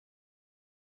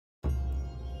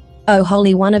O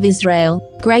Holy One of Israel,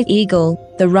 Great Eagle,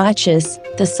 the righteous,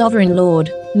 the sovereign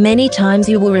Lord. Many times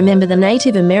you will remember the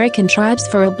Native American tribes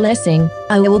for a blessing.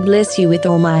 I will bless you with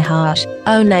all my heart.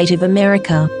 O Native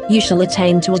America, you shall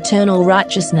attain to eternal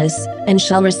righteousness, and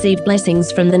shall receive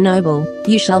blessings from the noble.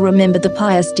 You shall remember the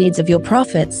pious deeds of your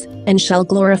prophets, and shall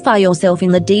glorify yourself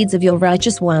in the deeds of your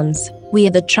righteous ones. We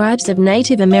are the tribes of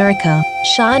Native America.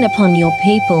 Shine upon your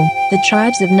people, the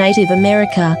tribes of Native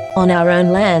America, on our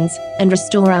own lands, and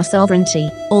restore our sovereignty.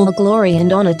 All the glory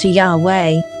and honor to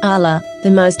Yahweh, Allah,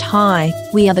 the Most High.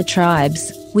 We are the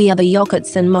tribes. We are the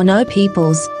Yokuts and Mono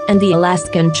peoples, and the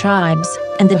Alaskan tribes,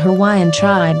 and the Hawaiian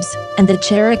tribes, and the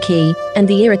Cherokee, and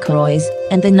the Iroquois,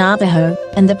 and the Navajo,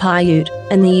 and the Paiute,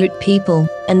 and the Ute people,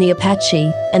 and the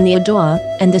Apache, and the Odawa,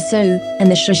 and the Sioux, and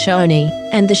the Shoshone,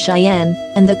 and the Cheyenne,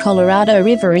 and the Colorado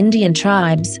River Indian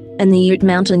tribes, and the Ute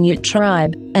Mountain Ute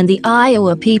tribe, and the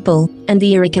Iowa people, and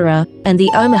the Arikara, and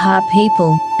the Omaha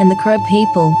people, and the Crow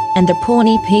people, and the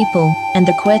Pawnee people, and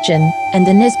the Quechan, and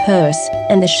the Nez Perce,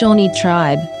 and the Shawnee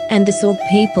tribe, and the Sauk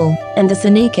people, and the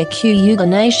Seneca Cayuga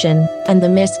Nation, and the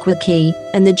Meskwaki,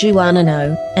 and the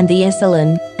Juanano, and the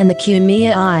Esselen, and the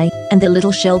Kumeyaay, and the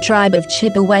Little Shell tribe of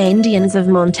Chippewa Indians of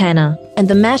Montana, and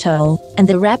the Mattole, and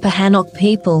the Rappahannock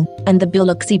people, and the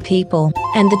Biloxi people,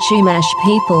 and the Chumash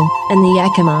people, and the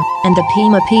Yakima, and the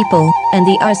Pima people, and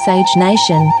the Osage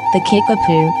Nation, the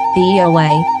Kickapoo, the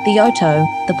Iowa, the Oto,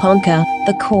 the Ponca,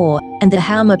 the Kaw, and the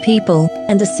Houma people,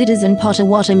 and the Citizen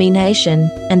Potawatomi Nation,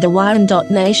 and the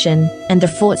Wyandot Nation, and the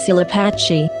Fort Sill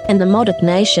Apache, and the Modoc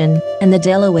Nation, and the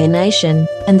Delaware Nation,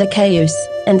 and the Cayuse,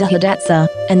 and the Hidatsa,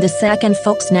 and the Sac and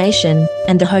Fox Nation,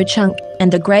 and the Ho-Chunk,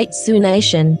 and the Great Sioux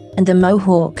Nation, and the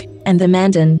Mohawk, and the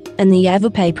Mandan, and the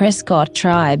Yavapai Prescott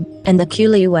tribe, and the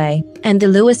Kuliway, and the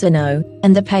Louisiano,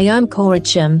 and the Payom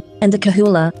Koracham, and the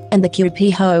Kahula, and the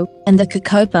Kupiho, and the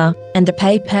Kakopa, and the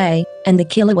Pei, and the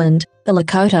Kilawand, the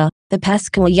Lakota, the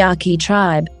Pasquayaki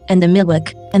tribe, and the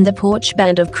Miwok, and the Porch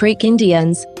Band of Creek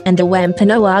Indians, and the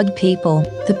Wampanoag people,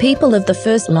 the people of the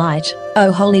first light.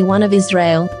 O Holy One of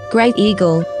Israel, Great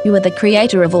Eagle, you are the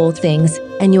creator of all things,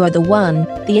 and you are the one,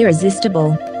 the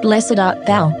irresistible. Blessed art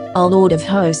thou, O Lord of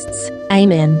hosts.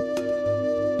 Amen.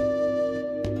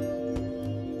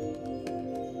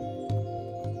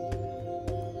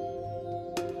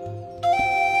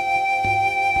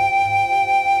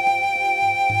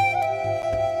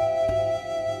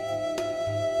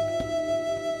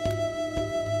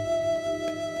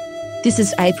 This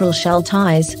is April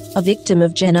Schulthies, a victim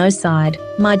of genocide.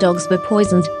 My dogs were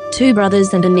poisoned, 2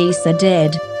 brothers and a niece are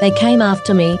dead. They came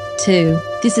after me, too.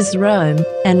 This is Rome,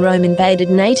 and Rome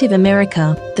invaded Native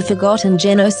America. The forgotten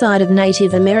genocide of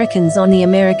Native Americans on the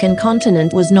American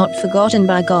continent was not forgotten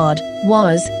by God,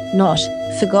 was not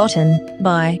forgotten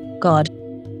by God.